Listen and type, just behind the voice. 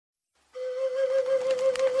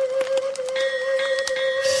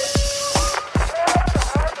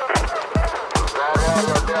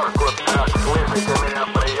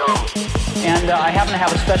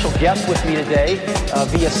have a special guest with me today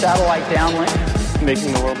via satellite downlink.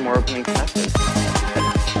 Making the world more open and connected.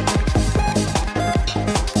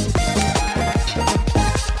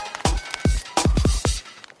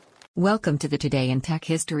 Welcome to the Today in Tech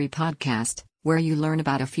History podcast, where you learn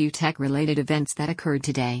about a few tech-related events that occurred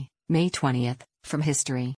today, May 20th, from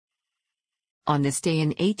history. On this day in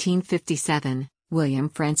 1857, William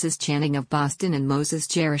Francis Channing of Boston and Moses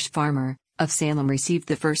Cherish Farmer, of Salem received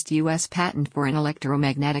the first U.S. patent for an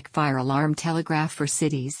electromagnetic fire alarm telegraph for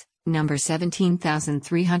cities, number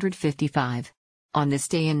 17355. On this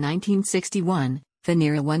day in 1961,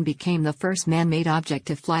 Venera 1 became the first man-made object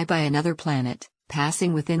to fly by another planet,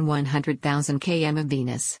 passing within 100,000 km of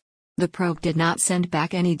Venus. The probe did not send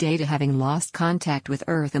back any data, having lost contact with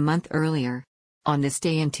Earth a month earlier. On this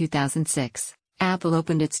day in 2006, Apple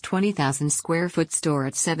opened its 20,000 square foot store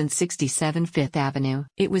at 767 Fifth Avenue.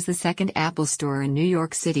 It was the second Apple store in New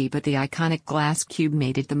York City, but the iconic glass cube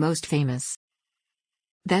made it the most famous.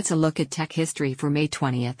 That's a look at tech history for May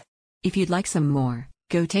 20th. If you'd like some more,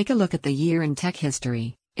 go take a look at the year in tech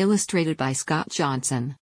history, illustrated by Scott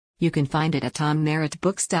Johnson. You can find it at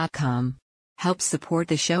tommerrittbooks.com. Help support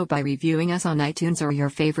the show by reviewing us on iTunes or your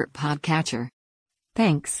favorite podcatcher.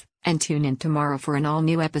 Thanks, and tune in tomorrow for an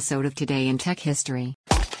all-new episode of Today in Tech History.